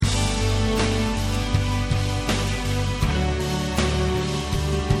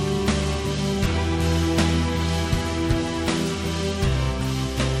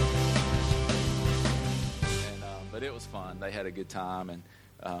they had a good time and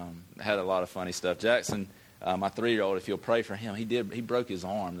had a lot of funny stuff. Jackson, my 3-year-old, if you'll pray for him, he broke his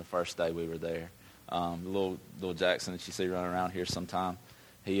arm the first day we were there. The little Jackson that you see running around here sometime,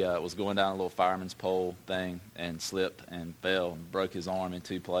 he was going down a little fireman's pole thing and slipped and fell and broke his arm in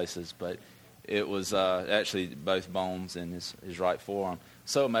 2 places. But it was actually both bones in his right forearm.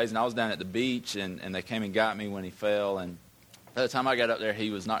 So amazing. I was down at the beach, and they came and got me when he fell. And by the time I got up there, he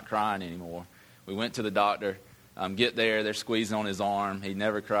was not crying anymore. We went to the doctor. Get there, they're squeezing on his arm. He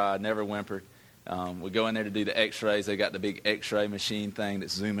never cried, never whimpered. We go in there to do the x-rays. They got the big x-ray machine thing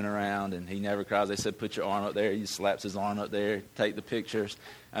that's zooming around, and he never cries. They said, put your arm up there. He slaps his arm up there, take the pictures.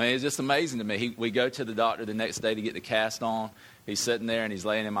 I mean, it's just amazing to me. We go to the doctor the next day to get the cast on. He's sitting there, and he's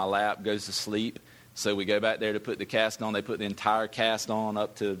laying in my lap, goes to sleep. So we go back there to put the cast on. They put the entire cast on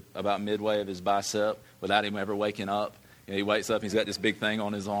up to about midway of his bicep without him ever waking up. And he wakes up, and he's got this big thing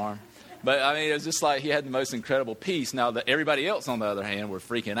on his arm. But, I mean, it was just like he had the most incredible peace. Now, everybody else, on the other hand, were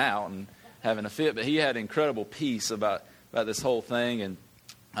freaking out and having a fit. But he had incredible peace about this whole thing.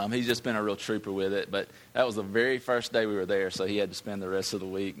 And he's just been a real trooper with it. But that was the very first day we were there. So he had to spend the rest of the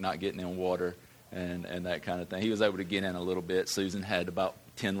week not getting in water and that kind of thing. He was able to get in a little bit. Susan had about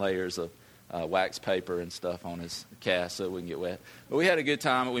 10 layers of wax paper and stuff on his cast so it wouldn't get wet. But we had a good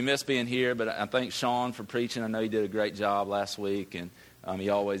time. We missed being here. But I thank Sean for preaching. I know he did a great job last week. And he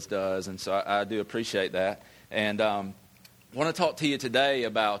always does, and so I do appreciate that. And I want to talk to you today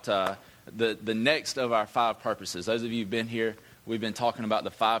about the next of our 5 purposes. Those of you who've been here, we've been talking about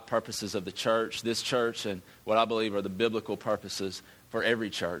the 5 purposes of the church, this church, and what I believe are the biblical purposes for every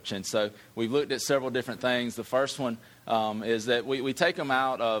church. And so we've looked at several different things. The first one is that we take them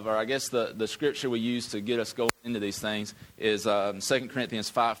out of, or I guess the scripture we use to get us going into these things is 2 Corinthians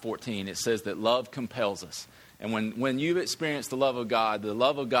 5:14. It says that love compels us. And when you've experienced the love of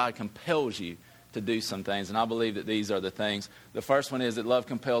God compels you to do some things. And I believe that these are the things. The first one is that love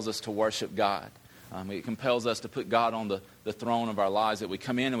compels us to worship God. It compels us to put God on the throne of our lives, that we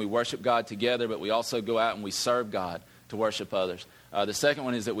come in and we worship God together, but we also go out and we serve God to worship others. The second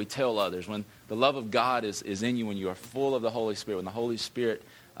one is that we tell others. When the love of God is in you, when you are full of the Holy Spirit, when the Holy Spirit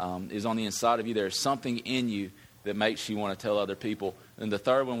is on the inside of you, there is something in you that makes you want to tell other people. And the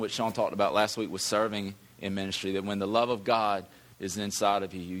third one, which Sean talked about last week, was serving in ministry, that when the love of God is inside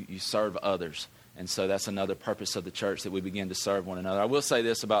of you, you serve others. And so that's another purpose of the church, that we begin to serve one another. I will say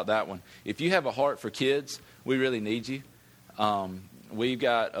this about that one. If you have a heart for kids, we really need you. We've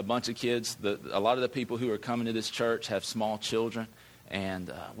got a bunch of kids. A lot of the people who are coming to this church have small children,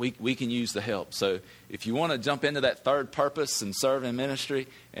 and we can use the help. So if you want to jump into that third purpose and serve in ministry,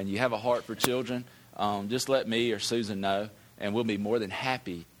 and you have a heart for children, just let me or Susan know, and we'll be more than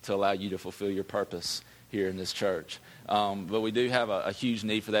happy to allow you to fulfill your purpose here in this church. But we do have a huge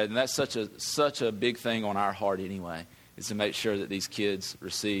need for that, and that's such a big thing on our heart anyway, is to make sure that these kids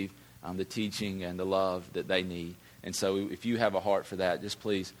receive the teaching and the love that they need. And so if you have a heart for that, just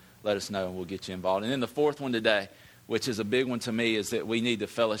please let us know and we'll get you involved. And then the fourth one today, which is a big one to me, is that we need to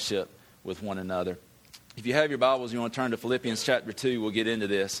fellowship with one another. If you have your Bibles, you want to turn to Philippians chapter 2, we'll get into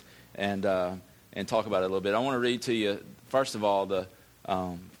this and talk about it a little bit. I want to read to you, first of all, the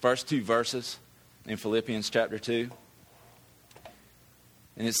first 2 verses in Philippians chapter 2.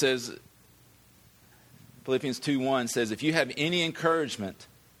 And it says, Philippians 2:1 says, if you have any encouragement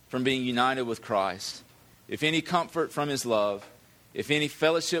from being united with Christ, if any comfort from His love, if any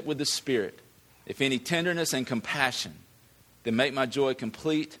fellowship with the Spirit, if any tenderness and compassion, then make my joy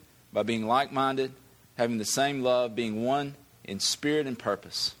complete by being like-minded, having the same love, being one in spirit and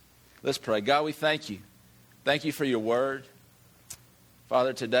purpose. Let's pray. God, we thank you. Thank you for your word.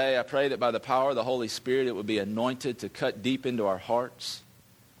 Father, today I pray that by the power of the Holy Spirit, it would be anointed to cut deep into our hearts.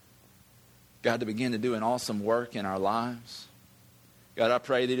 God, to begin to do an awesome work in our lives. God, I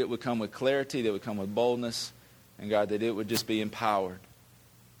pray that it would come with clarity, that it would come with boldness, and God, that it would just be empowered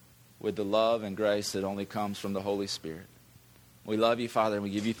with the love and grace that only comes from the Holy Spirit. We love you, Father, and we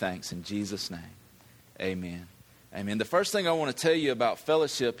give you thanks in Jesus' name. Amen. Amen. The first thing I want to tell you about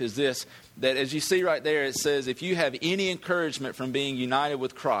fellowship is this, that as you see right there, it says, if you have any encouragement from being united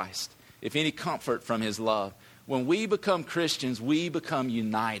with Christ, if any comfort from His love, when we become Christians, we become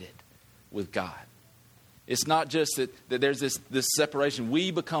united with God. It's not just that there's this separation.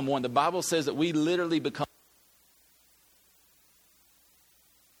 We become one. The Bible says that we literally become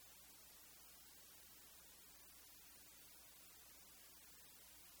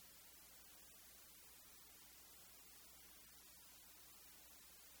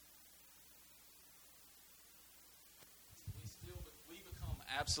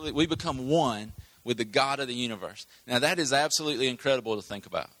we become one with the God of the universe. Now that is absolutely incredible to think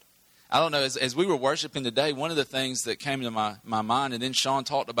about. I don't know, as we were worshiping today, one of the things that came to my mind, and then Sean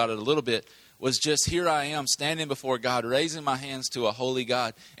talked about it a little bit, was just here I am standing before God, raising my hands to a holy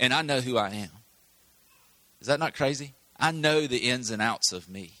God, and I know who I am. Is that not crazy? I know the ins and outs of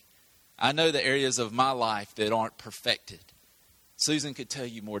me. I know the areas of my life that aren't perfected. Susan could tell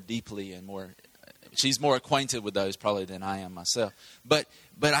you more deeply and more. She's more acquainted with those probably than I am myself. But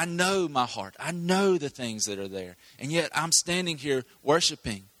I know my heart. I know the things that are there. And yet I'm standing here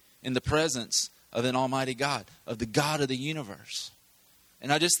worshiping in the presence of an almighty God, of the God of the universe.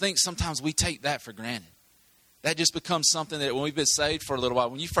 And I just think sometimes we take that for granted. That just becomes something that when we've been saved for a little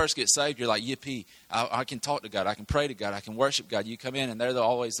while, when you first get saved, you're like, yippee, I can talk to God, I can pray to God, I can worship God. You come in and they're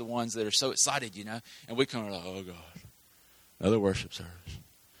always the ones that are so excited, you know. And we come like, oh God, another worship service.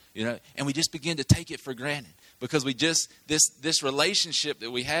 You know, and we just begin to take it for granted because we just, this relationship that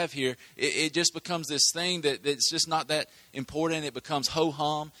we have here, it just becomes this thing that's just not that important. It becomes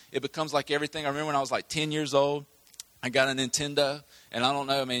ho-hum. It becomes like everything. I remember when I was like 10 years old, I got a Nintendo, and I don't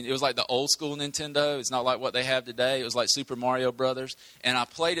know, I mean, it was like the old school Nintendo. It's not like what they have today. It was like Super Mario Brothers, and I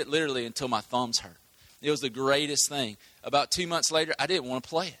played it literally until my thumbs hurt. It was the greatest thing. About 2 months later, I didn't want to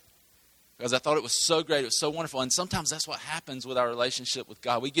play it because I thought it was so great. It was so wonderful, and sometimes that's what happens with our relationship with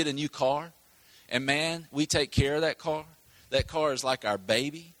God. We get a new car, and man, we take care of that car. That car is like our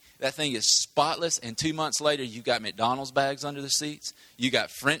baby. That thing is spotless, and 2 months later, you got McDonald's bags under the seats. You got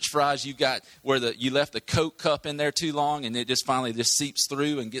French fries. You got where you left the Coke cup in there too long, and it just finally just seeps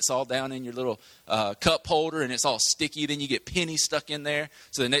through and gets all down in your little cup holder, and it's all sticky. Then you get pennies stuck in there.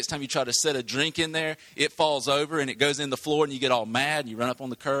 So the next time you try to set a drink in there, it falls over, and it goes in the floor, and you get all mad, and you run up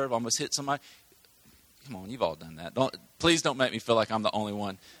on the curb, almost hit somebody. Come on, you've all done that. Please don't make me feel like I'm the only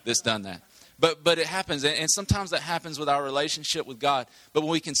one that's done that. But it happens, and sometimes that happens with our relationship with God. But when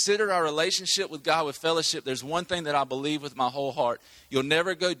we consider our relationship with God with fellowship, there's one thing that I believe with my whole heart. You'll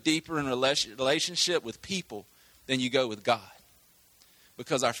never go deeper in a relationship with people than you go with God.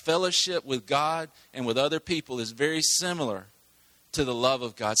 Because our fellowship with God and with other people is very similar to the love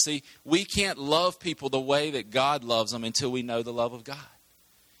of God. See, we can't love people the way that God loves them until we know the love of God.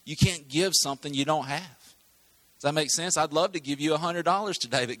 You can't give something you don't have. Does that make sense? I'd love to give you $100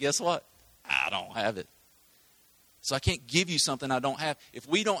 today, but guess what? I don't have it. So I can't give you something I don't have. If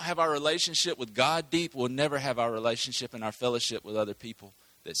we don't have our relationship with God deep, we'll never have our relationship and our fellowship with other people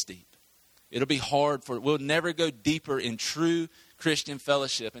that's deep. It'll be hard we'll never go deeper in true Christian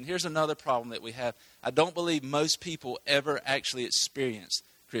fellowship. And here's another problem that we have. I don't believe most people ever actually experience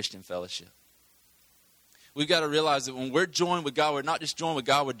Christian fellowship. We've got to realize that when we're joined with God, we're not just joined with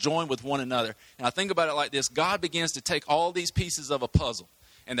God, we're joined with one another. And I think about it like this. God begins to take all these pieces of a puzzle.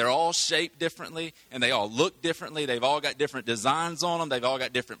 And they're all shaped differently, and they all look differently. They've all got different designs on them. They've all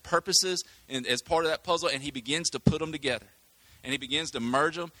got different purposes as part of that puzzle. And he begins to put them together. And he begins to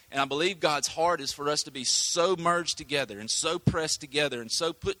merge them. And I believe God's heart is for us to be so merged together and so pressed together and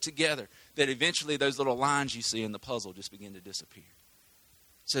so put together that eventually those little lines you see in the puzzle just begin to disappear.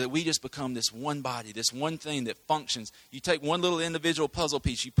 So that we just become this one body, this one thing that functions. You take one little individual puzzle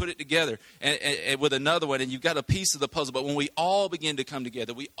piece, you put it together and with another one, and you've got a piece of the puzzle. But when we all begin to come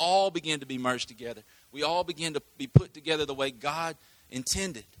together, we all begin to be merged together, we all begin to be put together the way God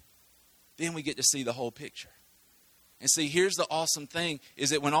intended, then we get to see the whole picture. And see, here's the awesome thing, is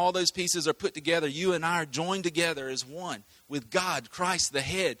that when all those pieces are put together, you and I are joined together as one with God, Christ the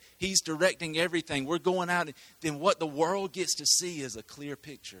head. He's directing everything. We're going out, and then what the world gets to see is a clear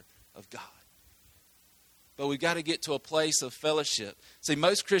picture of God. But we've got to get to a place of fellowship. See,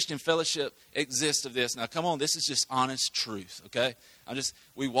 most Christian fellowship exists of this. Now, come on, this is just honest truth, okay?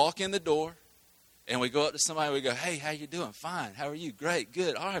 We walk in the door, and we go up to somebody, and we go, hey, how you doing? Fine. How are you? Great.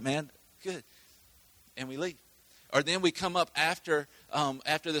 Good. All right, man. Good. And we leave. Or then we come up after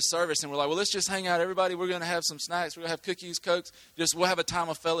the service and we're like, well, let's just hang out, everybody. We're going to have some snacks. We're going to have cookies, Cokes. We'll have a time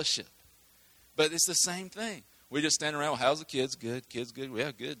of fellowship. But it's the same thing. We just stand around, well, how's the kids? Good. Kids good?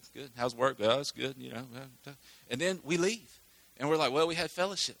 Yeah, good. How's work? Well, it's good. You know. And then we leave. And we're like, well, we had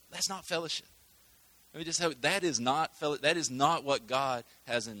fellowship. That's not fellowship. That is not what God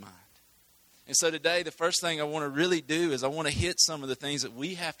has in mind. And so today, the first thing I want to really do is I want to hit some of the things that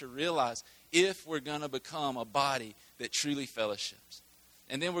we have to realize if we're going to become a body that truly fellowships.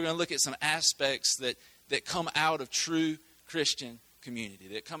 And then we're going to look at some aspects that come out of true Christian community,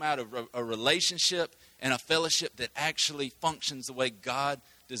 that come out of a relationship and a fellowship that actually functions the way God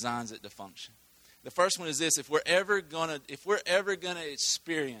designs it to function. The first one is this: if we're ever going to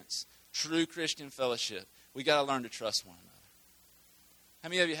experience true Christian fellowship, we got to learn to trust one another. How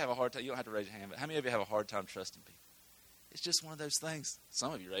many of you have a hard time? You don't have to raise your hand, but how many of you have a hard time trusting people? It's just one of those things.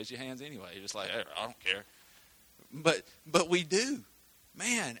 Some of you raise your hands anyway. You're just like, hey, I don't care. But we do.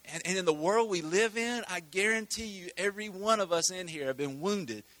 Man, and in the world we live in, I guarantee you every one of us in here have been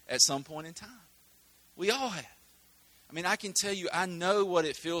wounded at some point in time. We all have. I mean, I can tell you, I know what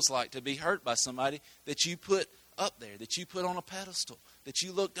it feels like to be hurt by somebody that you put up there, that you put on a pedestal, that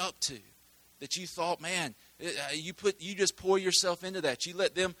you looked up to, that you thought, man, you just pour yourself into that. You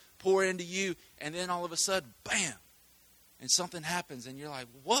let them pour into you, and then all of a sudden, bam, and something happens, and you're like,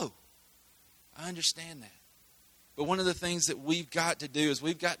 whoa, I understand that. But one of the things that we've got to do is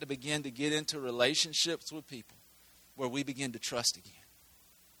we've got to begin to get into relationships with people where we begin to trust again.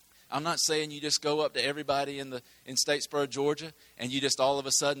 I'm not saying you just go up to everybody in Statesboro, Georgia, and you just all of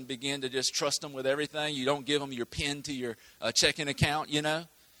a sudden begin to just trust them with everything. You don't give them your PIN to your checking account, you know.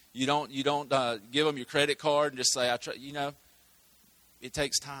 You don't give them your credit card and just say, it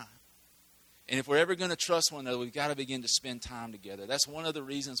takes time. And if we're ever going to trust one another, we've got to begin to spend time together. That's one of the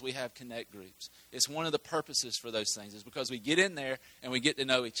reasons we have connect groups. It's one of the purposes for those things is because we get in there and we get to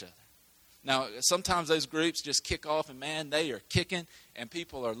know each other. Now, sometimes those groups just kick off and, man, they are kicking and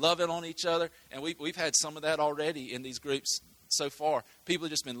people are loving on each other. And we've had some of that already in these groups so far. People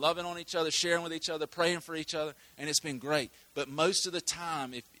have just been loving on each other, sharing with each other, praying for each other, and it's been great. But most of the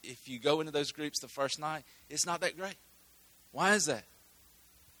time, if you go into those groups the first night, it's not that great. Why is that?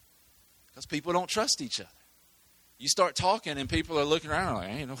 Because people don't trust each other. You start talking and people are looking around like,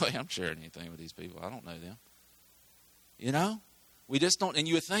 ain't no way I'm sharing anything with these people. I don't know them. You know? We just don't, and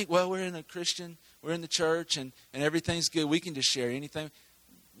you would think, well, we're in the church and everything's good. We can just share anything.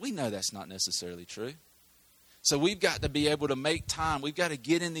 We know that's not necessarily true. So we've got to be able to make time. We've got to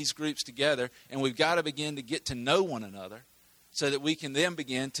get in these groups together, and we've got to begin to get to know one another so that we can then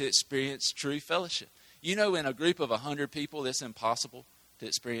begin to experience true fellowship. You know, in a group of 100 people, it's impossible to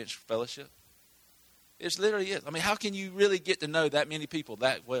experience fellowship. It literally is. I mean, how can you really get to know that many people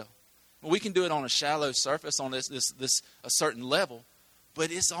that well? We can do it on a shallow surface, on this a certain level,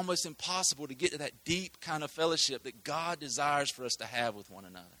 but it's almost impossible to get to that deep kind of fellowship that God desires for us to have with one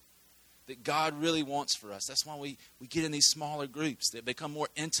another, that God really wants for us. That's why we get in these smaller groups that become more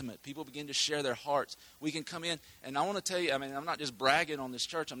intimate. People begin to share their hearts. We can come in, and I want to tell you, I mean, I'm not just bragging on this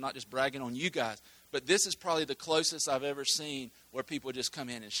church. I'm not just bragging on you guys, but this is probably the closest I've ever seen where people just come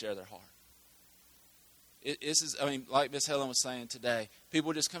in and share their heart. Like Miss Helen was saying today,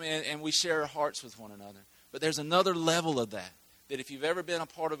 people just come in and we share our hearts with one another. But there's another level of that if you've ever been a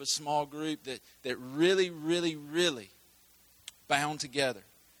part of a small group that really, really, really bound together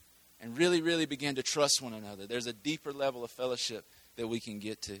and really, really begin to trust one another, there's a deeper level of fellowship that we can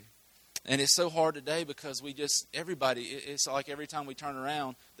get to. And it's so hard today because it's like every time we turn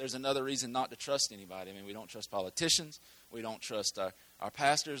around, there's another reason not to trust anybody. I mean, we don't trust politicians. We don't trust our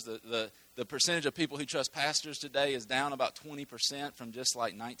pastors. The percentage of people who trust pastors today is down about 20% from just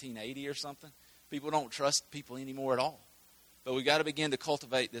like 1980 or something. People don't trust people anymore at all. But we've got to begin to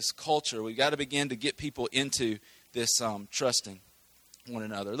cultivate this culture. We've got to begin to get people into this trusting one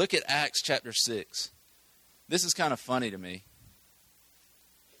another. Look at Acts chapter 6. This is kind of funny to me.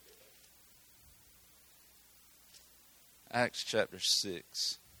 Acts chapter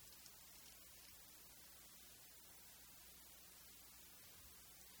 6.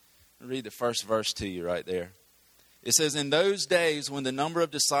 I'll read the first verse to you right there. It says, in those days when the number of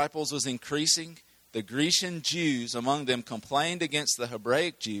disciples was increasing, the Grecian Jews among them complained against the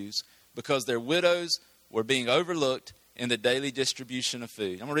Hebraic Jews because their widows were being overlooked in the daily distribution of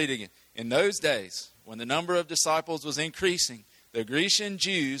food. I'm going to read it again. In those days when the number of disciples was increasing, the Grecian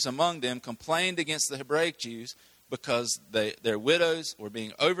Jews among them complained against the Hebraic Jews because their widows were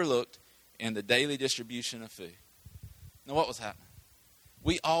being overlooked in the daily distribution of food. Now, what was happening?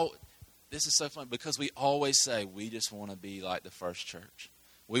 This is so fun because we always say we just want to be like the first church.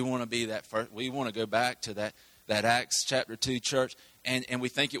 We want to be that first. We want to go back to that Acts chapter 2 church, and we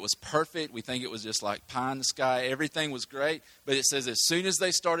think it was perfect. We think it was just like pie in the sky. Everything was great. But it says as soon as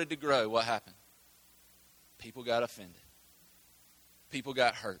they started to grow, what happened? People got offended. People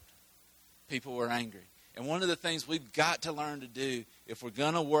got hurt. People were angry. And one of the things we've got to learn to do if we're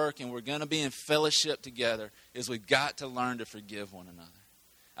going to work and we're going to be in fellowship together is we've got to learn to forgive one another.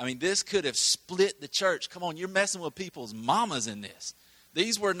 I mean, this could have split the church. Come on, you're messing with people's mamas in this.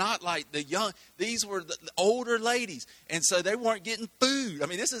 These were not like the young, these were the older ladies. And so they weren't getting food. I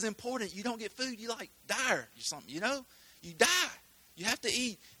mean, this is important. You don't get food, you like die or something, you know? You die. You have to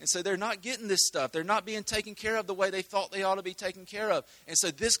eat. And so they're not getting this stuff. They're not being taken care of the way they thought they ought to be taken care of. And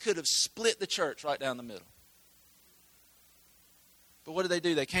so this could have split the church right down the middle. But what did they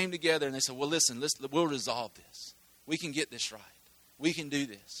do? They came together and they said, well, listen, we'll resolve this. We can get this right. We can do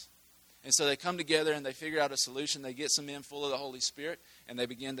this. And so they come together and they figure out a solution. They get some men full of the Holy Spirit and they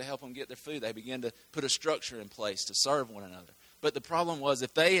begin to help them get their food. They begin to put a structure in place to serve one another. But the problem was,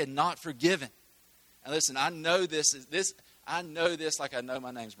 if they had not forgiven, and listen, I know this like I know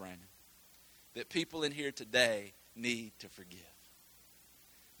my name's Brandon, that people in here today need to forgive.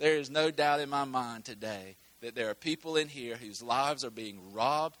 There is no doubt in my mind today that there are people in here whose lives are being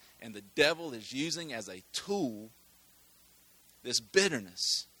robbed, and the devil is using as a tool this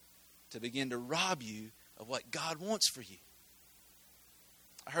bitterness to begin to rob you of what God wants for you.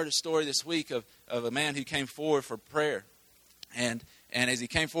 I heard a story this week of a man who came forward for prayer. And as he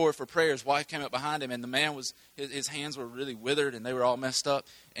came forward for prayer, his wife came up behind him, and the man was, his hands were really withered and they were all messed up,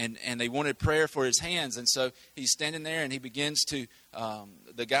 and they wanted prayer for his hands. And so he's standing there and he begins to,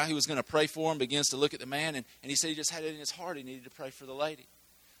 the guy who was going to pray for him begins to look at the man, and he said he just had it in his heart he needed to pray for the lady.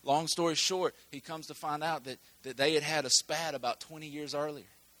 Long story short, he comes to find out that they had had a spat about 20 years earlier.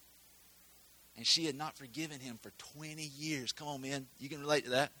 And she had not forgiven him for 20 years. Come on, man. You can relate to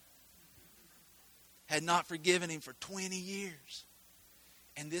that. Had not forgiven him for 20 years.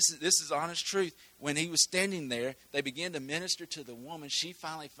 And this is honest truth. When he was standing there, they began to minister to the woman. She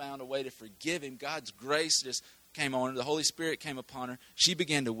finally found a way to forgive him. God's grace just came on her. The Holy Spirit came upon her. She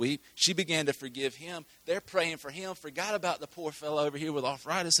began to weep. She began to forgive him. They're praying for him. Forgot about the poor fellow over here with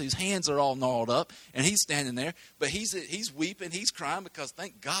arthritis whose hands are all gnawed up. And he's standing there. But he's weeping. He's crying because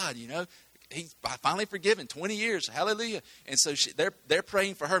thank God, he's finally forgiven. 20 years. Hallelujah. And so they're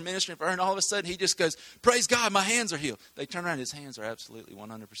praying for her, ministering for her. And all of a sudden he just goes, praise God, my hands are healed. They turn around. His hands are absolutely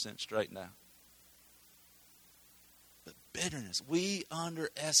 100% straight now. But bitterness. We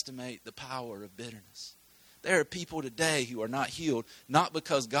underestimate the power of bitterness. There are people today who are not healed, not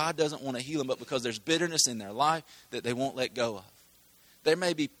because God doesn't want to heal them, but because there's bitterness in their life that they won't let go of. There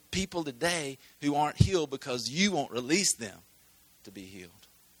may be people today who aren't healed because you won't release them to be healed.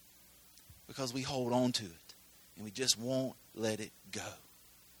 Because we hold on to it and we just won't let it go.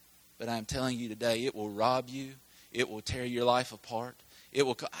 But I'm telling you today, it will rob you. It will tear your life apart.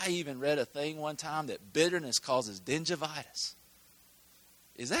 I even read a thing one time that bitterness causes gingivitis.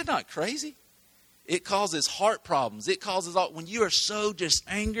 Is that not crazy? It causes heart problems. It causes when you are so just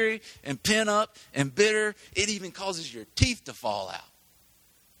angry and pent up and bitter, it even causes your teeth to fall out.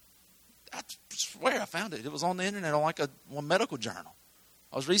 I swear I found it. It was on the internet on like one medical journal.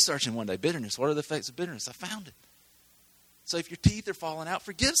 I was researching one day, bitterness. What are the effects of bitterness? I found it. So if your teeth are falling out,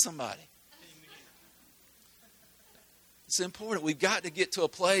 forgive somebody. It's important. We've got to get to a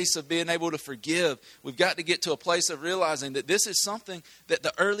place of being able to forgive. We've got to get to a place of realizing that this is something that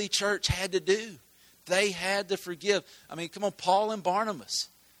the early church had to do. They had to forgive. I mean, come on, Paul and Barnabas.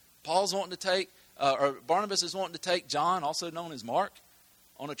 Barnabas is wanting to take John, also known as Mark,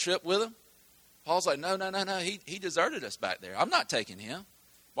 on a trip with him. Paul's like, no. He deserted us back there. I'm not taking him.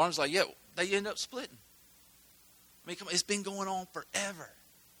 Barnabas like, yeah, they end up splitting. I mean, come on, it's been going on forever.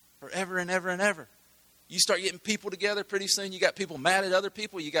 Forever and ever and ever. You start getting people together, pretty soon you got people mad at other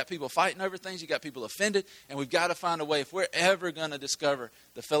people. You got people fighting over things. You got people offended. And we've got to find a way. If we're ever going to discover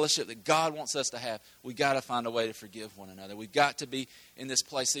the fellowship that God wants us to have, we've got to find a way to forgive one another. We've got to be in this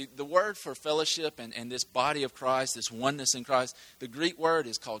place. See, the word for fellowship and this body of Christ, this oneness in Christ, the Greek word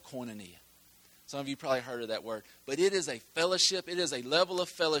is called koinonia. Some of you probably heard of that word. But it is a fellowship. It is a level of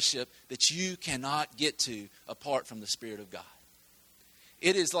fellowship that you cannot get to apart from the Spirit of God.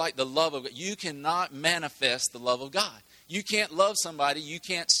 It is like the love of God. You cannot manifest the love of God. You can't love somebody you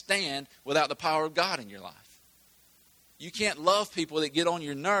can't stand without the power of God in your life. You can't love people that get on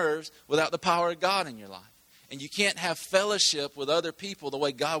your nerves without the power of God in your life. And you can't have fellowship with other people the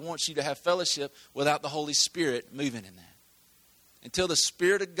way God wants you to have fellowship without the Holy Spirit moving in that. Until the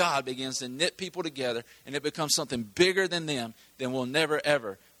Spirit of God begins to knit people together and it becomes something bigger than them, then we'll never,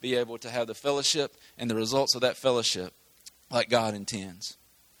 ever be able to have the fellowship and the results of that fellowship like God intends.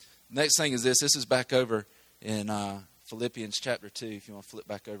 Next thing is this. This is back over in Philippians chapter 2, if you want to flip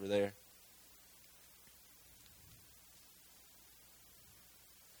back over there.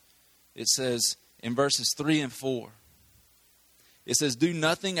 It says in verses 3 and 4, it says, do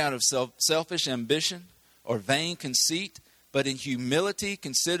nothing out of selfish ambition or vain conceit, but in humility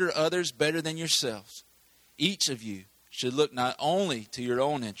consider others better than yourselves. Each of you should look not only to your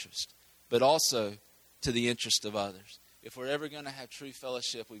own interest, but also to the interest of others. If we're ever going to have true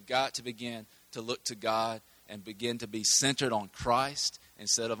fellowship, we've got to begin to look to God and begin to be centered on Christ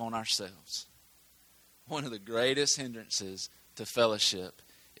instead of on ourselves. One of the greatest hindrances to fellowship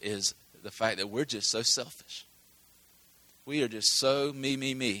is the fact that we're just so selfish. We are just so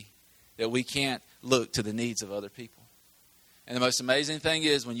me, that we can't look to the needs of other people. And the most amazing thing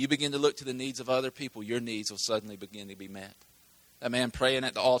is when you begin to look to the needs of other people, your needs will suddenly begin to be met. That man praying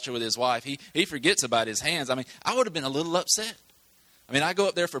at the altar with his wife, he forgets about his hands. I mean, I would have been a little upset. I mean, I go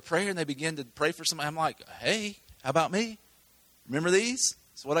up there for prayer and they begin to pray for somebody. I'm like, hey, how about me? Remember these?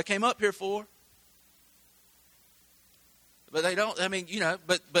 That's what I came up here for. But they don't,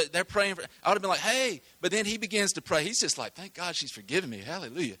 but they're praying for, I would have been like, hey, but then he begins to pray. He's just like, thank God she's forgiven me.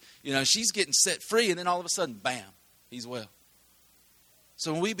 Hallelujah. She's getting set free. And then all of a sudden, bam, he's well.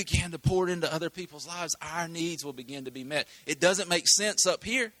 So when we begin to pour it into other people's lives, our needs will begin to be met. It doesn't make sense up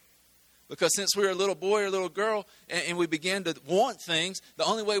here. Because since we're a little boy or a little girl and we begin to want things, the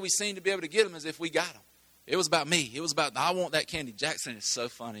only way we seem to be able to get them is if we got them. It was about me. It was about, I want that candy. Jackson is so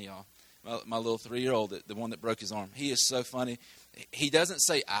funny, y'all. My little 3-year-old, the one that broke his arm, he is so funny. He doesn't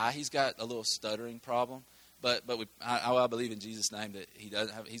say I. He's got a little stuttering problem. But I believe in Jesus' name that he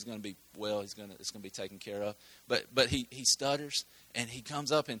doesn't have. He's going to be well. It's going to be taken care of. But he stutters and he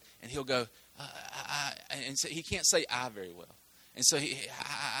comes up and he'll go and so he can't say I very well. And so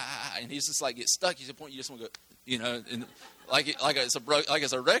and he's just like gets stuck. He's at a point you just want to go, and like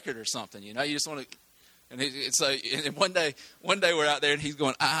it's a record or something. You just want to. And one day we're out there and he's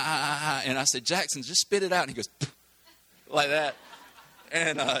going and I said, Jackson, just spit it out. And he goes like that.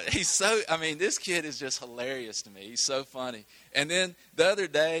 And this kid is just hilarious to me. He's so funny. And then the other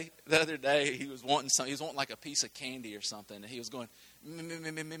day he was wanting like a piece of candy or something. And he was going,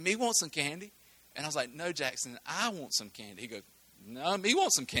 me want some candy. And I was like, no, Jackson, I want some candy. He goes, no, me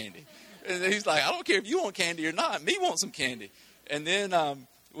want some candy. And he's like, I don't care if you want candy or not. Me want some candy. And then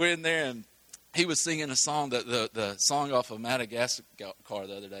we're in there and he was singing a song, the song off of Madagascar the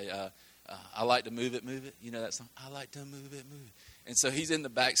other day. I like to move it, move it. You know that song? I like to move it, move it. And so he's in the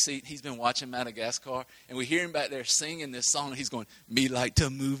back seat. He's been watching Madagascar. And we hear him back there singing this song. And he's going, me like to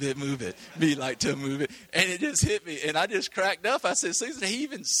move it, move it. Me like to move it. And it just hit me. And I just cracked up. I said, Susan, he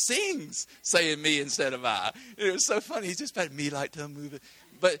even sings saying me instead of I. It was so funny. He's just about me like to move it.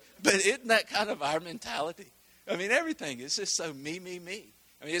 But isn't that kind of our mentality? Everything is just so me, me, me.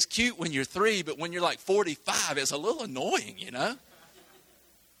 It's cute when you're 3, but when you're like 45, it's a little annoying,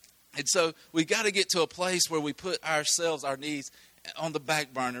 And so we got to get to a place where we put ourselves, our needs on the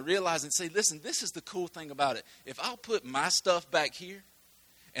back burner, realize and say, listen, this is the cool thing about it. If I'll put my stuff back here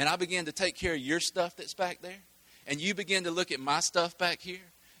and I begin to take care of your stuff that's back there, and you begin to look at my stuff back here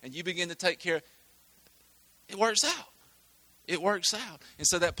and you begin to take care, it works out. It works out. And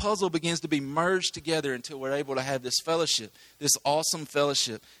so that puzzle begins to be merged together until we're able to have this fellowship, this awesome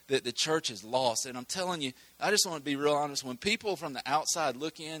fellowship that the church has lost. And I'm telling you, I just want to be real honest. When people from the outside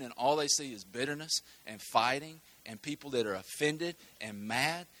look in and all they see is bitterness and fighting and people that are offended and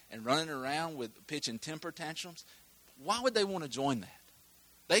mad and running around with pitching temper tantrums, why would they want to join that?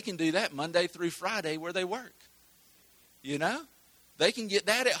 They can do that Monday through Friday where they work. They can get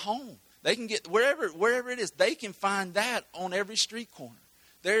that at home. They can get wherever it is, they can find that on every street corner.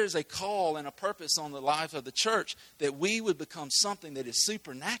 There is a call and a purpose on the life of the church that we would become something that is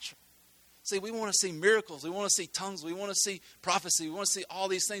supernatural. See, we want to see miracles. We want to see tongues. We want to see prophecy. We want to see all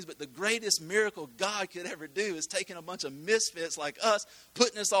these things. But the greatest miracle God could ever do is taking a bunch of misfits like us,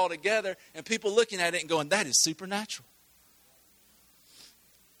 putting us all together, and people looking at it and going, that is supernatural.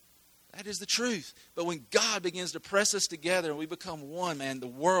 That is the truth. But when God begins to press us together and we become one, man, the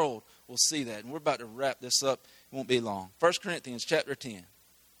world will see that. And we're about to wrap this up. It won't be long. 1 Corinthians chapter 10.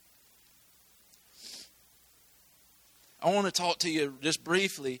 I want to talk to you just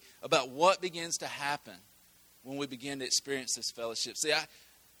briefly about what begins to happen when we begin to experience this fellowship. See,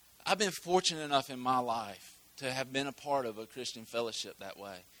 I've been fortunate enough in my life to have been a part of a Christian fellowship that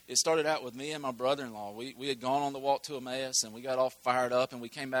way. It started out with me and my brother-in-law. We had gone on the walk to Emmaus, and we got all fired up, and we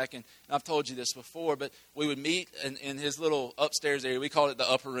came back, and I've told you this before, but we would meet in his little upstairs area. We called it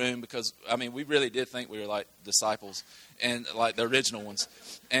the upper room because, we really did think we were like disciples and like the original ones.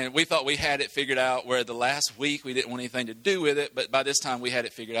 And we thought we had it figured out, where the last week we didn't want anything to do with it, but by this time we had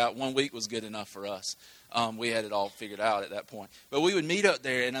it figured out. 1 week was good enough for us. We had it all figured out at that point. But we would meet up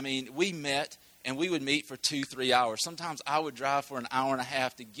there, and we met. And we would meet for 2-3 hours. Sometimes I would drive for an hour and a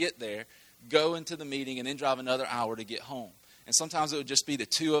half to get there, go into the meeting, and then drive another hour to get home. And sometimes it would just be the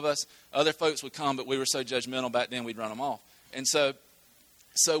two of us. Other folks would come, but we were so judgmental back then we'd run them off. And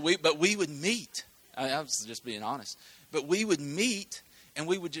but we would meet. I was just being honest. But we would meet, and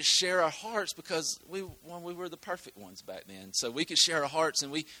we would just share our hearts because we were the perfect ones back then. So we could share our hearts,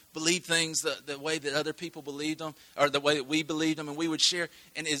 and we believed things the way that other people believed them, or the way that we believed them, and we would share.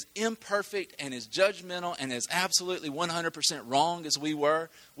 And as imperfect and as judgmental and as absolutely 100% wrong as we were,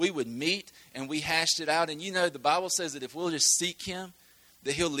 we would meet, and we hashed it out. And the Bible says that if we'll just seek Him,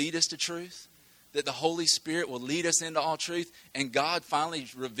 that He'll lead us to truth. that the Holy Spirit will lead us into all truth. And God finally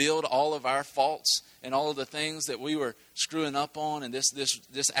revealed all of our faults and all of the things that we were screwing up on and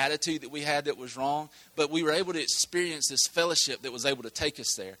this attitude that we had that was wrong. But we were able to experience this fellowship that was able to take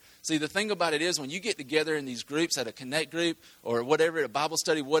us there. See, the thing about it is when you get together in these groups at a Connect group or whatever, a Bible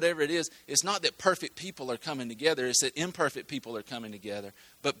study, whatever it is, it's not that perfect people are coming together. It's that imperfect people are coming together.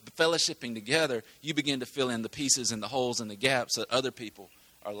 But fellowshipping together, you begin to fill in the pieces and the holes and the gaps that other people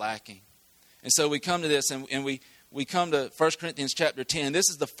are lacking. And so we come to this and we come to 1 Corinthians chapter 10. This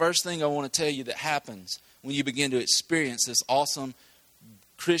is the first thing I want to tell you that happens when you begin to experience this awesome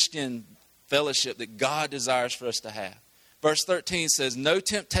Christian fellowship that God desires for us to have. Verse 13 says, no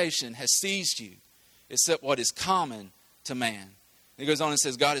temptation has seized you except what is common to man. It goes on and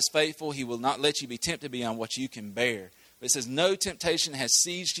says, God is faithful. He will not let you be tempted beyond what you can bear. But it says, no temptation has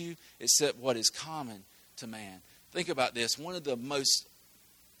seized you except what is common to man. Think about this. One of the most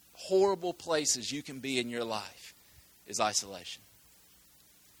horrible places you can be in your life is isolation.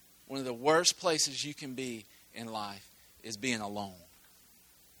 One of the worst places you can be in life is being alone.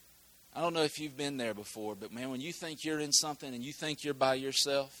 I don't know if you've been there before, but man, when you think you're in something and you think you're by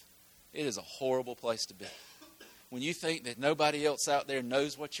yourself, it is a horrible place to be. When you think that nobody else out there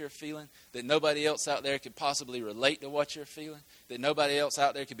knows what you're feeling, that nobody else out there could possibly relate to what you're feeling, that nobody else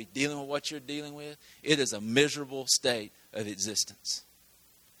out there could be dealing with what you're dealing with, it is a miserable state of existence.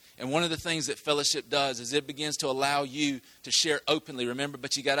 And one of the things that fellowship does is it begins to allow you to share openly. Remember,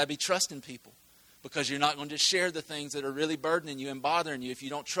 but you got to be trusting people. Because you're not going to share the things that are really burdening you and bothering you if you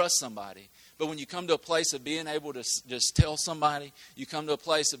don't trust somebody. But when you come to a place of being able to just tell somebody, you come to a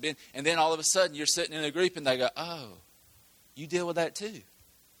place of being, and then all of a sudden you're sitting in a group and they go, oh, you deal with that too.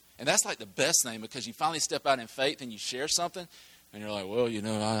 And that's like the best thing because you finally step out in faith and you share something and you're like, well, you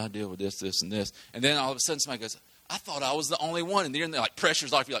know, I deal with this, this, and this. And then all of a sudden somebody goes, I thought I was the only one. And then like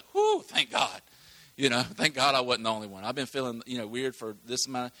pressure's off. You're like, whoo, thank God. You know, thank God I wasn't the only one. I've been feeling, weird for this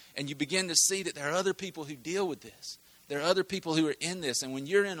amount. And you begin to see that there are other people who deal with this. There are other people who are in this. And when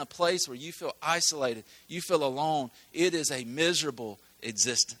you're in a place where you feel isolated, you feel alone, it is a miserable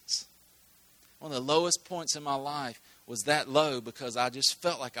existence. One of the lowest points in my life was that low because I just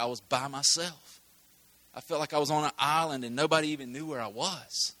felt like I was by myself. I felt like I was on an island and nobody even knew where I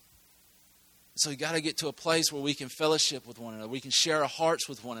was. So we got to get to a place where we can fellowship with one another. We can share our hearts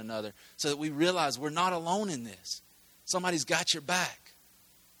with one another so that we realize we're not alone in this. Somebody's got your back.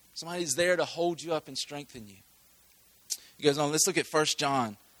 Somebody's there to hold you up and strengthen you. He goes on, let's look at 1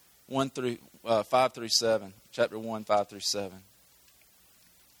 John 5 through 7. Chapter 1, 5 through 7.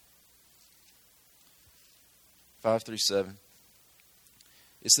 5 through 7.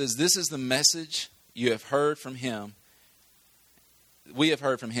 It says, this is the message you have heard from him. We have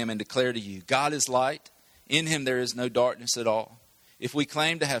heard from him and declare to you, God is light. In him there is no darkness at all. If we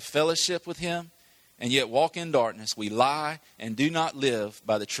claim to have fellowship with him and yet walk in darkness, we lie and do not live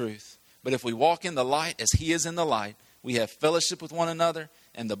by the truth. But if we walk in the light as he is in the light, we have fellowship with one another,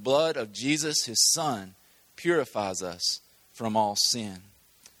 and the blood of Jesus, his son, purifies us from all sin.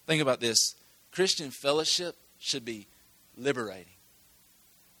 Think about this. Christian fellowship should be liberating.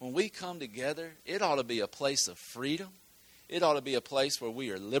 When we come together, it ought to be a place of freedom. It ought to be a place where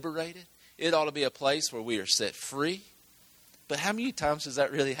we are liberated. It ought to be a place where we are set free. But how many times does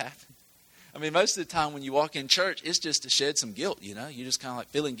that really happen? I mean, most of the time when you walk in church, it's just to shed some guilt, You're just kind of like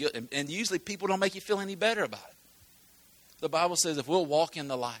feeling guilt. And usually people don't make you feel any better about it. The Bible says if we'll walk in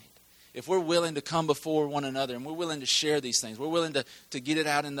the light, if we're willing to come before one another and we're willing to share these things, we're willing to get it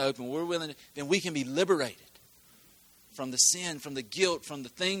out in the open, then we can be liberated from the sin, from the guilt, from the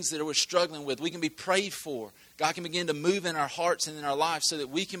things that we're struggling with. We can be prayed for. God can begin to move in our hearts and in our lives so that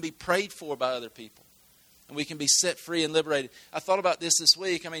we can be prayed for by other people. And we can be set free and liberated. I thought about this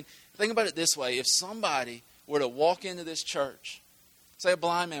week. I mean, think about it this way. If somebody were to walk into this church, say a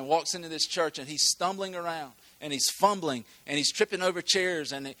blind man walks into this church and he's stumbling around and he's fumbling and he's tripping over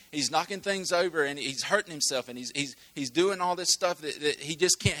chairs and he's knocking things over and he's hurting himself and he's doing all this stuff that he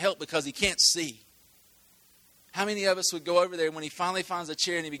just can't help because he can't see. How many of us would go over there when he finally finds a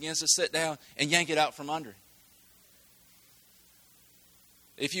chair and he begins to sit down and yank it out from under him?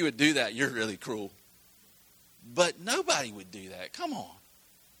 If you would do that, you're really cruel. But nobody would do that. Come on.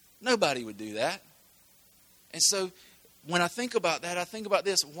 Nobody would do that. And so when I think about that, I think about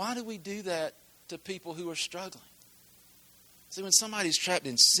this. Why do we do that to people who are struggling? See, when somebody's trapped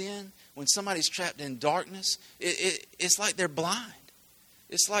in sin, when somebody's trapped in darkness, it's like they're blind.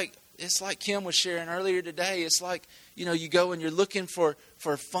 It's like it's like Kim was sharing earlier today. It's like, you go and you're looking for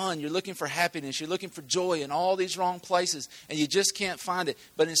fun. You're looking for happiness. You're looking for joy in all these wrong places, and you just can't find it.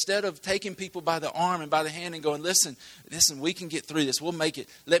 But instead of taking people by the arm and by the hand and going, listen, we can get through this. We'll make it.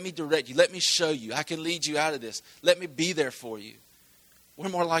 Let me direct you. Let me show you. I can lead you out of this. Let me be there for you. We're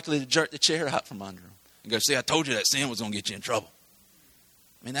more likely to jerk the chair out from under them and go, see, I told you that sin was going to get you in trouble.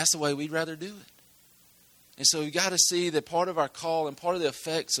 I mean, that's the way we'd rather do it. And so we've got to see that part of our call and part of the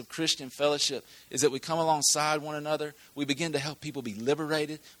effects of Christian fellowship is that we come alongside one another. We begin to help people be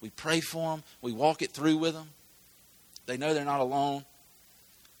liberated. We pray for them. We walk it through with them. They know they're not alone.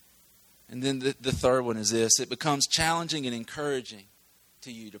 And then the third one is this. It becomes challenging and encouraging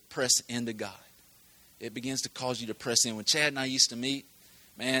to you to press into God. It begins to cause you to press in. When Chad and I used to meet,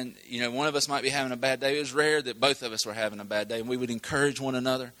 man, one of us might be having a bad day. It was rare that both of us were having a bad day. And we would encourage one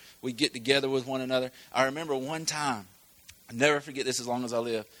another. We'd get together with one another. I remember one time, I'll never forget this as long as I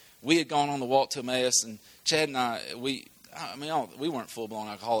live. We had gone on the walk to Emmaus, and Chad and I, we weren't full-blown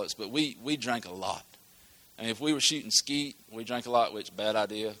alcoholics, but we drank a lot. I mean, if we were shooting skeet, we drank a lot, which, bad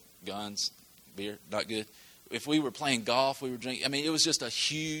idea. Guns, beer, not good. If we were playing golf, we were drinking. I mean, it was just a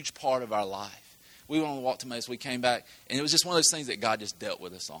huge part of our life. We went on the walk to Emmaus. We came back, and it was just one of those things that God just dealt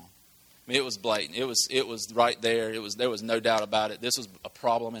with us on. I mean, it was blatant. It was right there. There was no doubt about it. This was a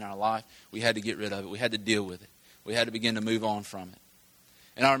problem in our life. We had to get rid of it. We had to deal with it. We had to begin to move on from it.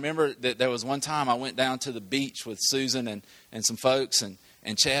 And I remember that there was one time I went down to the beach with Susan and some folks, and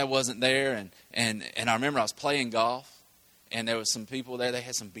Chad wasn't there. And I remember I was playing golf, and there was some people there. They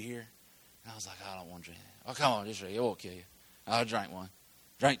had some beer. And I was like, I don't want to drink that. Oh, come on, just drink it. It won't kill you. I drank one,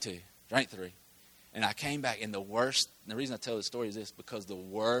 drank two, drank three. And I came back, and the reason I tell this story is this, because the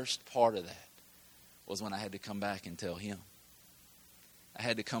worst part of that was when I had to come back and tell him. I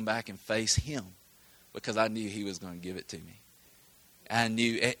had to come back and face him because I knew he was going to give it to me. I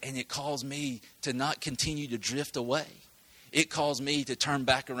knew, and it caused me to not continue to drift away. It caused me to turn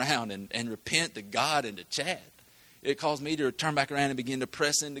back around and repent to God and to Chad. It caused me to turn back around and begin to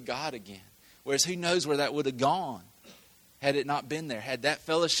press into God again. Whereas who knows where that would have gone had it not been there, had that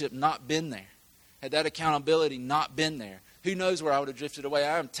fellowship not been there. Had that accountability not been there, who knows where I would have drifted away.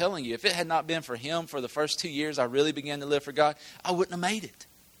 I am telling you, if it had not been for him for the first 2 years I really began to live for God, I wouldn't have made it.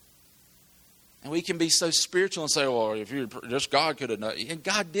 And we can be so spiritual and say, well, if you just God could have done it. And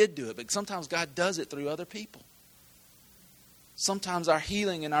God did do it, but sometimes God does it through other people. Sometimes our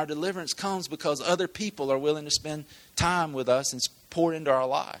healing and our deliverance comes because other people are willing to spend time with us and pour into our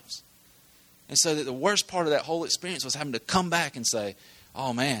lives. And so that the worst part of that whole experience was having to come back and say,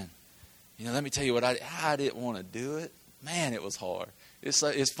 oh man, let me tell you what I didn't want to do it. Man, it was hard.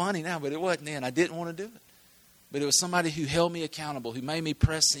 It's funny now, but it wasn't then. I didn't want to do it. But it was somebody who held me accountable, who made me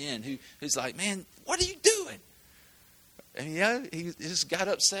press in, who's like, man, what are you doing? And he just got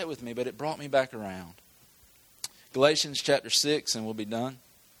upset with me, but it brought me back around. Galatians chapter 6, and we'll be done.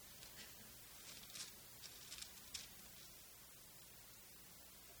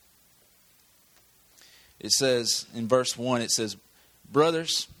 It says, in verse 1, it says,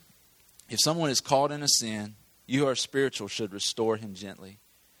 brothers, if someone is caught in a sin, you who are spiritual should restore him gently.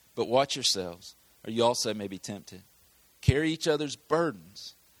 But watch yourselves, or you also may be tempted. Carry each other's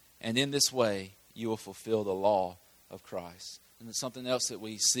burdens, and in this way you will fulfill the law of Christ. And then something else that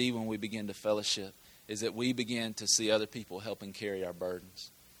we see when we begin to fellowship is that we begin to see other people helping carry our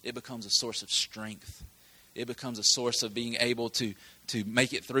burdens. It becomes a source of strength. It becomes a source of being able to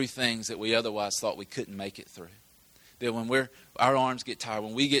make it through things that we otherwise thought we couldn't make it through. That when our arms get tired,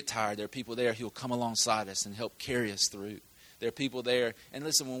 when we get tired, there are people there who will come alongside us and help carry us through. There are people there. And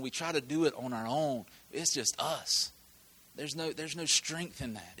listen, when we try to do it on our own, it's just us. There's no strength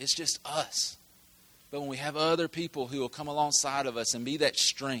in that. It's just us. But when we have other people who will come alongside of us and be that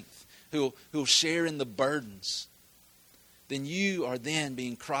strength, who will share in the burdens, then you are then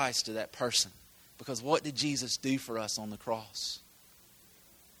being Christ to that person. Because what did Jesus do for us on the cross?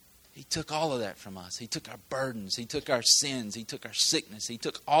 He took all of that from us. He took our burdens. He took our sins. He took our sickness. He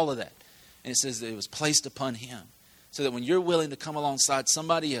took all of that. And it says that it was placed upon him. So that when you're willing to come alongside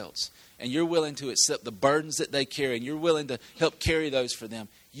somebody else and you're willing to accept the burdens that they carry and you're willing to help carry those for them,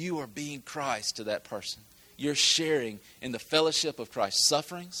 you are being Christ to that person. You're sharing in the fellowship of Christ's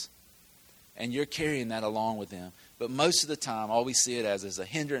sufferings and you're carrying that along with them. But most of the time, all we see it as is a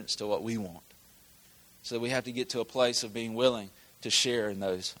hindrance to what we want. So we have to get to a place of being willing to share in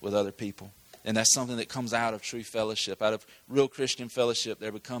those with other people. And that's something that comes out of true fellowship. Out of real Christian fellowship,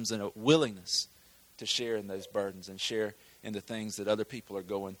 there becomes a willingness to share in those burdens and share in the things that other people are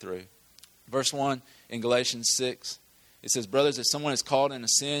going through. Verse 1 in Galatians 6, it says, brothers, if someone is caught in a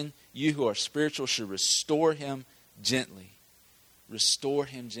sin, you who are spiritual should restore him gently. restore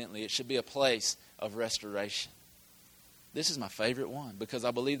him gently. It should be a place of restoration. This is my favorite one because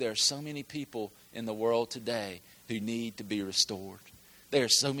I believe there are so many people in the world today who need to be restored. There are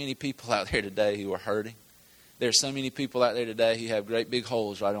so many people out there today who are hurting. There are so many people out there today who have great big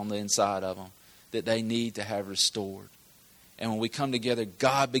holes right on the inside of them that they need to have restored. And when we come together,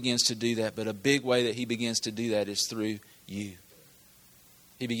 God begins to do that. But a big way that he begins to do that is through you.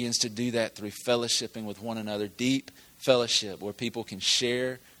 He begins to do that through fellowshipping with one another, deep fellowship where people can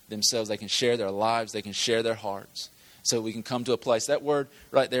share themselves, they can share their lives, they can share their hearts. So we can come to a place. That word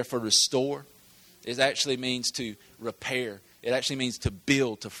right there for restore, it actually means to repair. It actually means to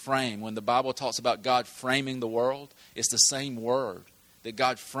build, to frame. When the Bible talks about God framing the world, it's the same word that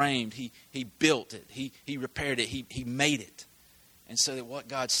God framed. He built it. He repaired it. He made it. And so that what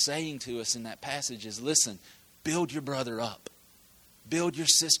God's saying to us in that passage is, listen, build your brother up. Build your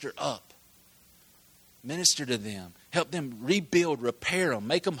sister up. Minister to them. Help them rebuild, repair them,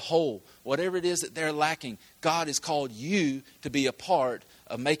 make them whole. Whatever it is that they're lacking, God has called you to be a part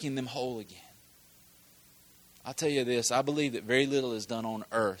of making them whole again. I'll tell you this, I believe that very little is done on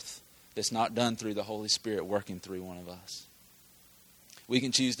earth that's not done through the Holy Spirit working through one of us. We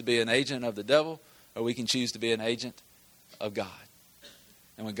can choose to be an agent of the devil, or we can choose to be an agent of God.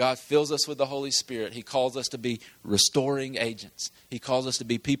 And when God fills us with the Holy Spirit, he calls us to be restoring agents. He calls us to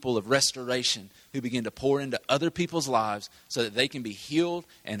be people of restoration who begin to pour into other people's lives so that they can be healed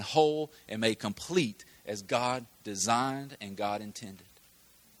and whole and made complete as God designed and God intended.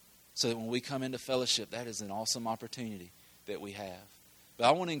 So that when we come into fellowship, that is an awesome opportunity that we have. But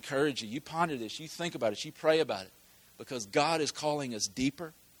I want to encourage you. You ponder this. You think about it. You pray about it. Because God is calling us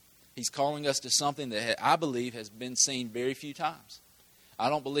deeper. He's calling us to something that I believe has been seen very few times. I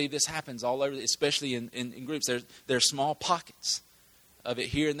don't believe this happens all over, especially in groups. There are small pockets of it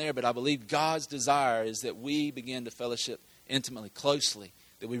here and there, but I believe God's desire is that we begin to fellowship intimately, closely,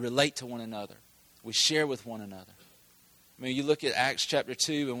 that we relate to one another. We share with one another. I mean, you look at Acts chapter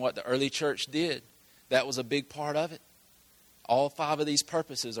 2 and what the early church did. That was a big part of it. All 5 of these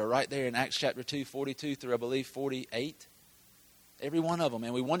purposes are right there in Acts chapter 2, 42 through, I believe, 48. Every one of them.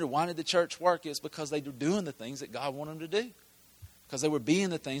 And we wonder, why did the church work? It's because they were doing the things that God wanted them to do. Because they were being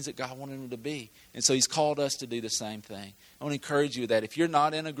the things that God wanted them to be. And so he's called us to do the same thing. I want to encourage you that if you're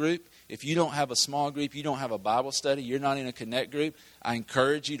not in a group, if you don't have a small group, you don't have a Bible study, you're not in a connect group, I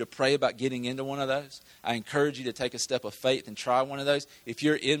encourage you to pray about getting into one of those. I encourage you to take a step of faith and try one of those. If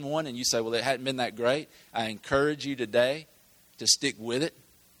you're in one and you say, well, it hadn't been that great, I encourage you today to stick with it,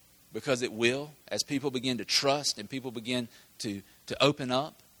 because it will. As people begin to trust and people begin to open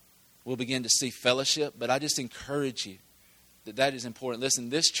up, we'll begin to see fellowship. But I just encourage you that is important.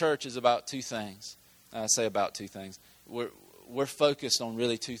 Listen, this church is about 2 things. I say about 2 things. We're focused on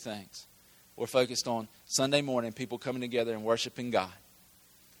really 2 things. We're focused on Sunday morning, people coming together and worshiping God,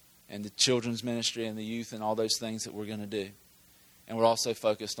 and the children's ministry and the youth and all those things that we're going to do. And we're also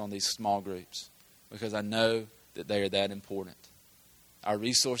focused on these small groups, because I know that they are that important. Our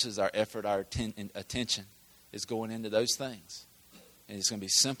resources, our effort, our attention is going into those things. And it's going to be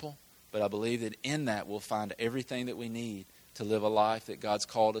simple, but I believe that in that we'll find everything that we need to live a life that God's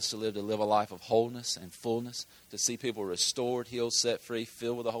called us to live a life of wholeness and fullness, to see people restored, healed, set free,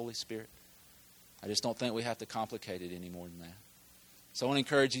 filled with the Holy Spirit. I just don't think we have to complicate it any more than that. So I want to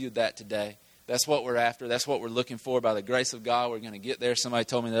encourage you that today. That's what we're after. That's what we're looking for. By the grace of God, we're going to get there. Somebody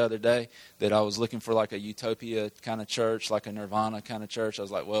told me the other day that I was looking for like a utopia kind of church, like a nirvana kind of church. I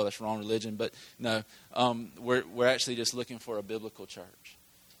was like, well, that's wrong religion. But no, we're actually just looking for a biblical church,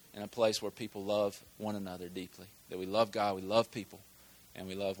 in a place where people love one another deeply. That we love God, we love people, and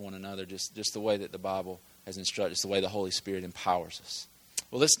we love one another just the way that the Bible has instructed us, the way the Holy Spirit empowers us.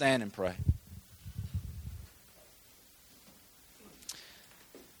 Well, let's stand and pray.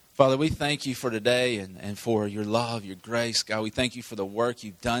 Father, we thank you for today and for your love, your grace. God, we thank you for the work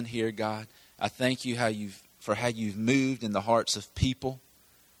you've done here, God. I thank you for how you've moved in the hearts of people.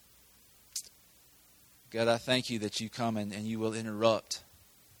 God, I thank you that you come and you will interrupt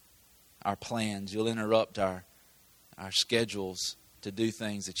our plans. You'll interrupt our schedules to do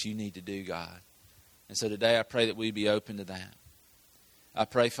things that you need to do, God. And so today I pray that we be open to that. I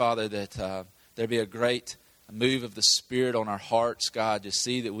pray, Father, that there be a great move of the Spirit on our hearts, God, to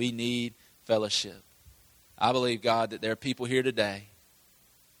see that we need fellowship. I believe, God, that there are people here today.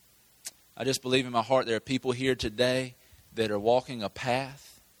 I just believe in my heart there are people here today that are walking a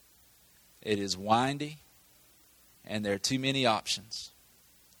path. It is windy, and there are too many options.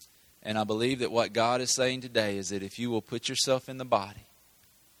 And I believe that what God is saying today is that if you will put yourself in the body,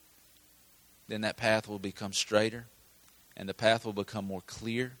 then that path will become straighter, and the path will become more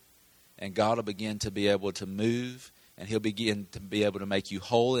clear, and God will begin to be able to move and he'll begin to be able to make you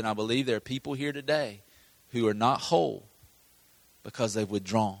whole. And I believe there are people here today who are not whole because they've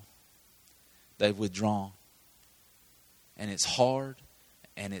withdrawn. They've withdrawn. And it's hard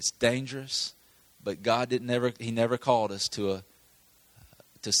and it's dangerous, but God He never called us to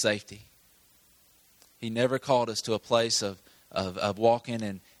safety. He never called us to a place of walking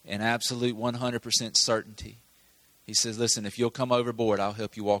in absolute 100% certainty. He says, listen, if you'll come overboard, I'll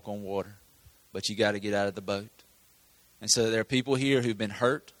help you walk on water. But you got to get out of the boat. And so there are people here who've been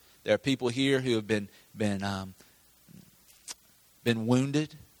hurt. There are people here who have been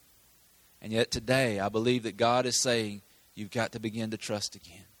wounded. And yet today, I believe that God is saying, you've got to begin to trust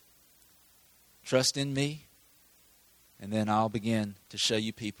again. Trust in me, and then I'll begin to show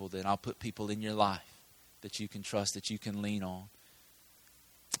you people. Then I'll put people in your life that you can trust, that you can lean on.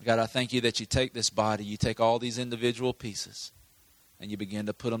 God, I thank you that you take this body, you take all these individual pieces, and you begin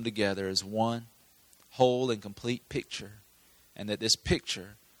to put them together as one whole and complete picture, and that this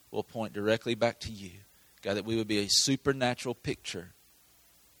picture will point directly back to you. God, that we would be a supernatural picture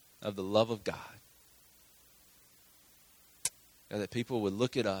of the love of God. God, that people would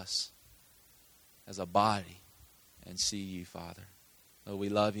look at us as a body and see you, Father. Lord, we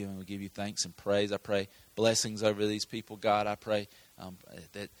love you and we give you thanks and praise. I pray blessings over these people, God. I pray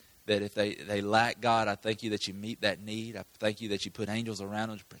that if they lack, God, I thank you that you meet that need. I thank you that you put angels around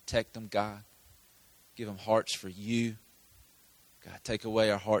them to protect them, God. Give them hearts for you. God, take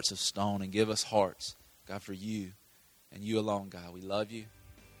away our hearts of stone and give us hearts, God, for you and you alone, God. We love you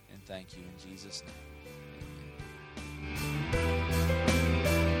and thank you in Jesus' name.